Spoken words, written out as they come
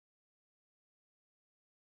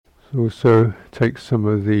Also takes some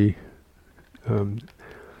of the um,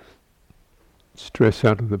 stress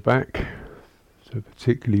out of the back, so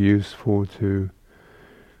particularly useful to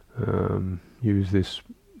use this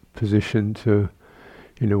position to,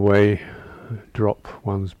 in a way, drop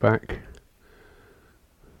one's back,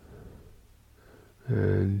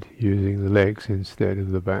 and using the legs instead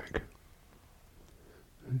of the back,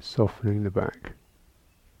 and softening the back.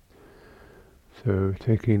 So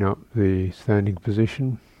taking up the standing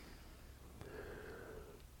position,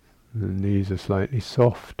 the knees are slightly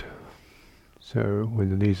soft. So when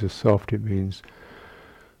the knees are soft, it means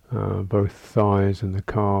both thighs and the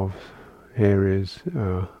calves areas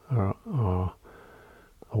are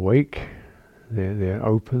awake. They're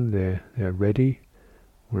open. They're ready.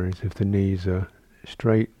 Whereas if the knees are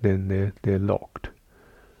straight, then they're locked.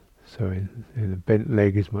 So in a bent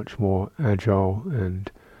leg is much more agile and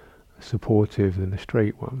supportive than a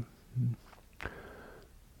straight one.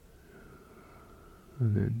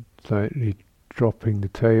 And then slightly dropping the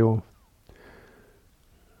tail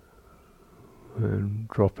and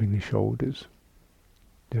dropping the shoulders.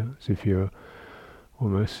 Yeah, as if you're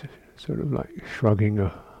almost sort of like shrugging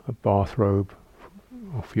a bathrobe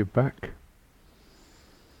off your back.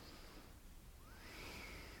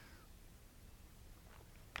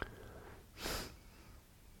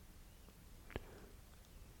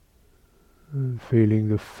 And feeling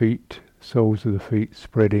the feet, soles of the feet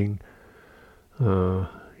spreading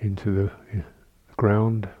into the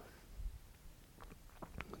ground,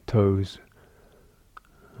 toes,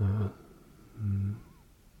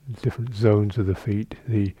 different zones of the feet,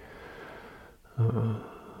 the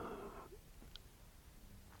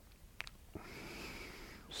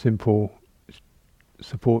simple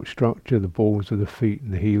support structure, the balls of the feet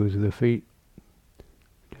and the heels of the feet,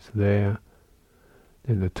 just there.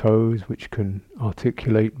 Then the toes, which can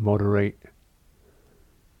articulate, moderate,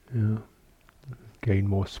 gain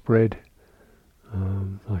more spread,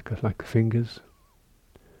 like the fingers.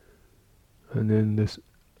 And then this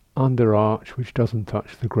under arch, which doesn't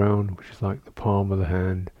touch the ground, which is like the palm of the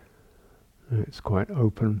hand. It's quite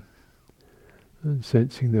open, and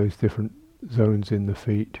sensing those different zones in the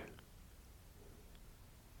feet.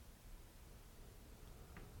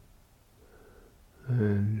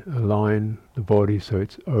 And align the body so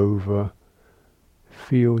it's over,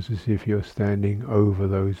 feels as if you're standing over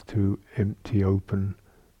those two empty, open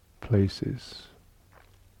places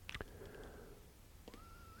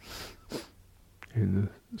in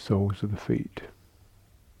the soles of the feet.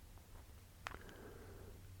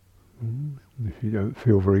 If you don't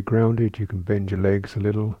feel very grounded, you can bend your legs a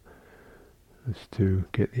little just to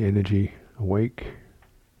get the energy awake.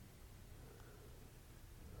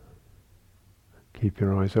 Keep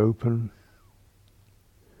your eyes open.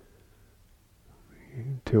 You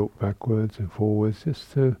can tilt backwards and forwards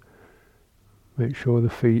just to make sure the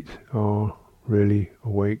feet are really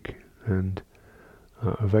awake and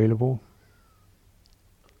available.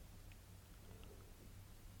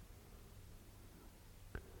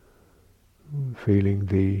 Feeling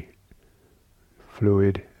the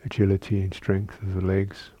fluid agility and strength of the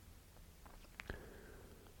legs.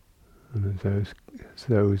 And as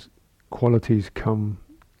those qualities become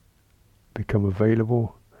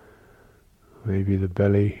available, maybe the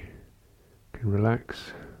belly can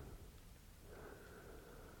relax.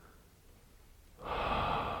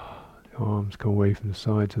 The arms come away from the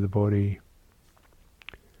sides of the body.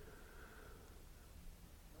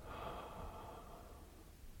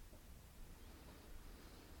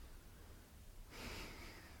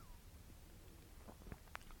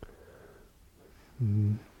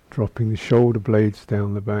 Dropping the shoulder blades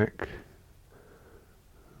down the back,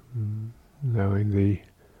 allowing the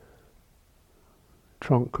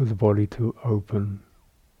trunk of the body to open.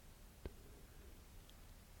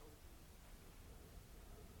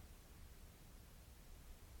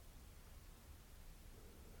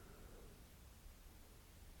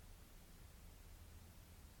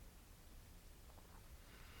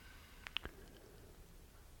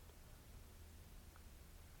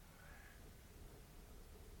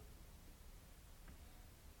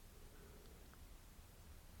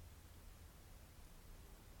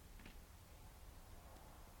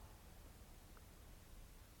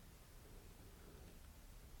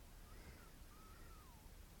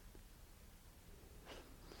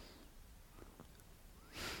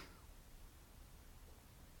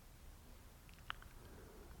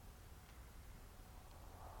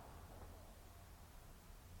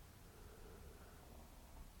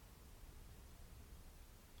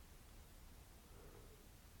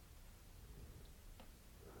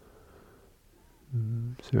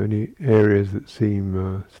 So any areas that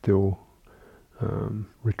seem still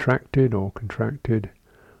retracted or contracted.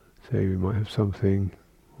 Say we might have something,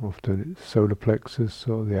 often it's solar plexus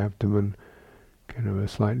or the abdomen, kind of a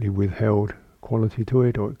slightly withheld quality to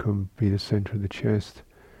it, or it can be the center of the chest,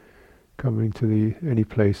 coming to any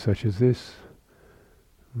place such as this,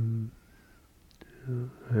 and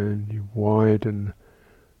you widen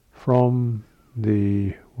from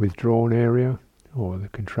the withdrawn area or the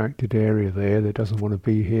contracted area there that doesn't want to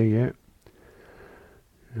be here yet.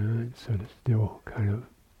 So it's still kind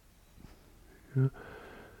of,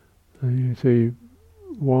 so you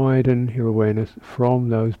widen your awareness from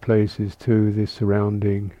those places to the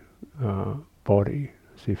surrounding body,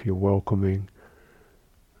 as if you're welcoming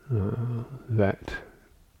that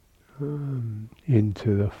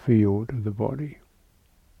into the field of the body.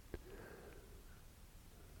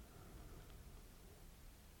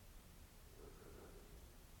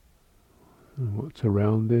 And what's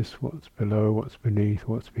around this, what's below, what's beneath,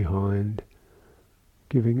 what's behind,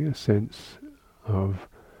 giving it a sense of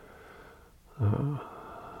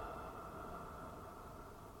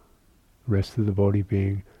rest of the body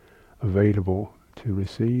being available to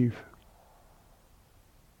receive.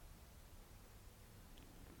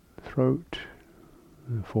 Throat,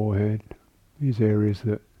 the forehead, these areas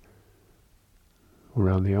that,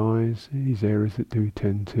 around the eyes, these areas that do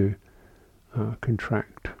tend to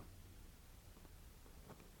contract.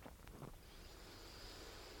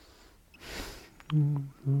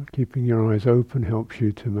 Keeping your eyes open helps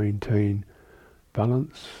you to maintain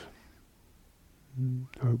balance.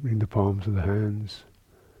 Opening the palms of the hands.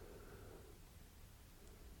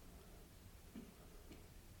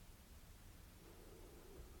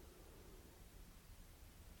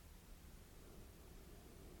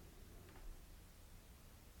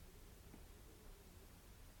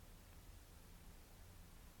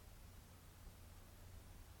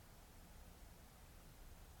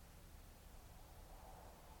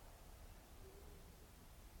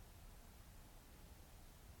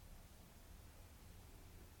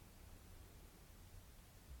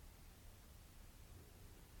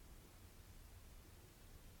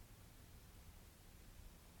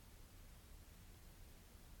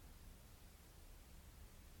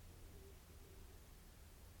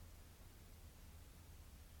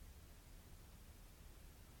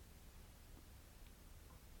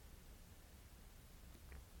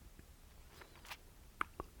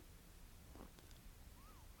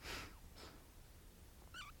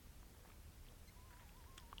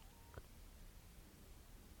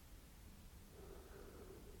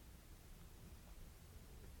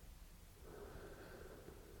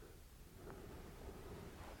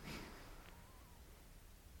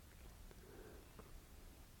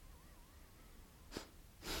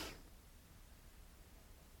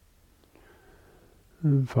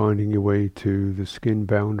 And finding your way to the skin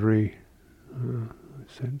boundary,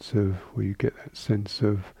 sense of where you get that sense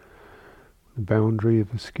of the boundary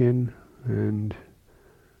of the skin, and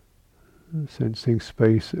sensing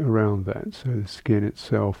space around that. So the skin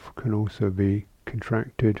itself can also be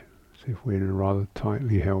contracted, as if we're in a rather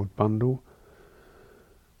tightly held bundle.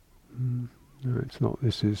 It's not,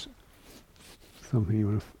 this is something you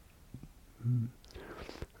want to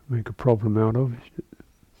make a problem out of.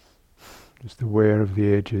 Just aware of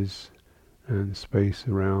the edges and space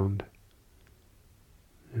around,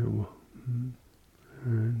 and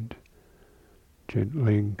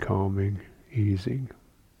gentling, calming, easing.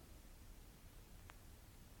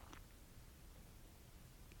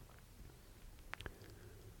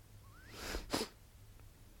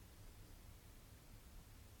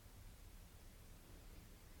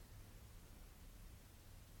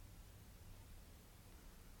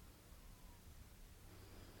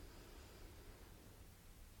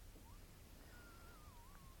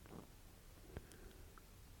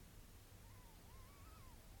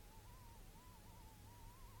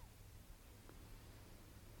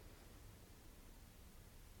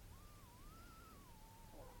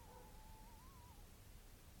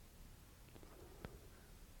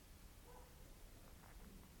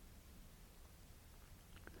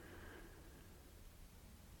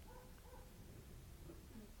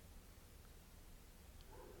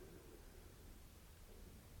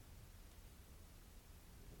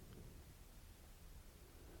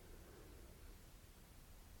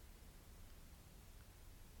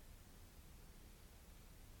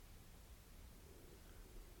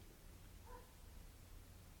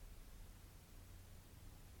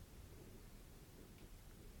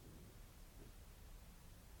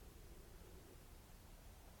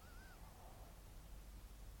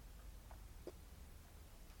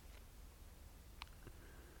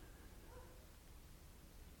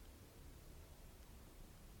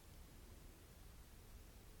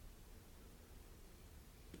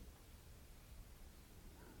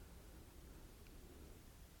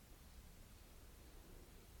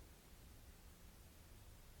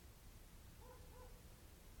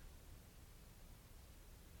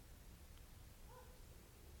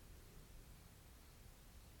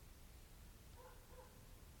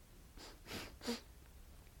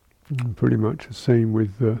 And pretty much the same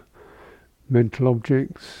with the mental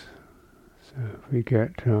objects. So if we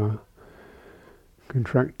get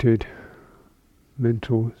contracted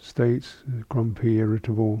mental states, grumpy,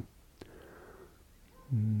 irritable,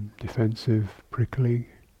 defensive, prickly,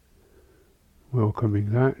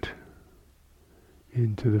 welcoming that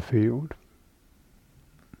into the field.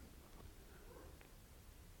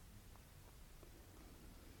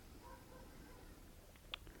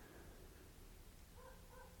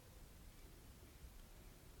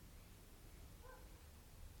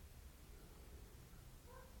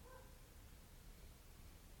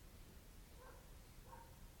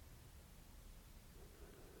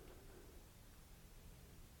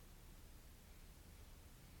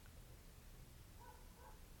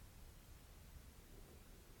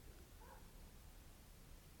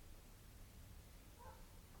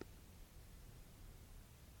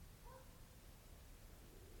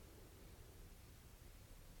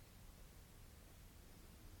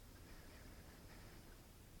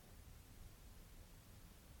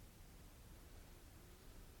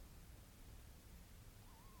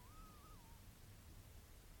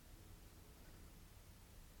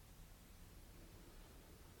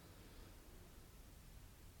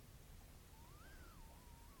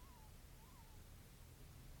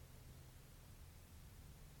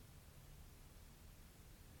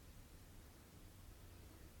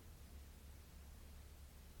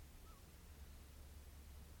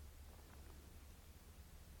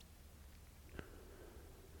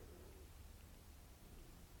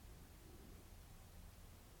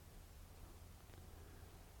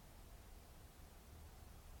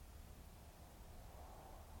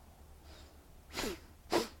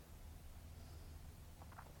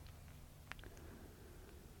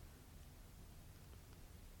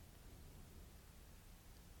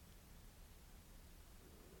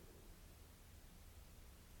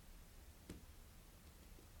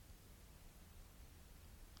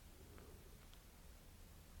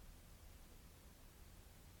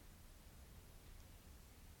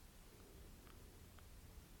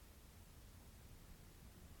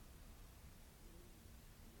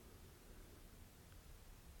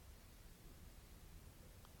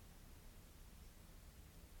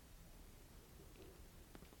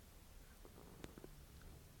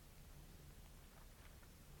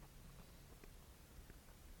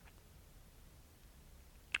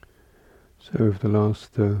 So over the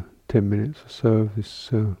last 10 minutes or so of this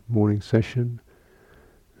morning session,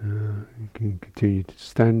 you can continue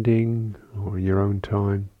standing or in your own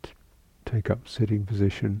time, take up sitting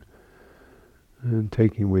position, and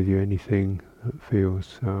taking with you anything that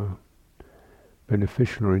feels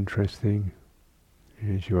beneficial or interesting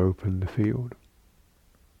as you open the field.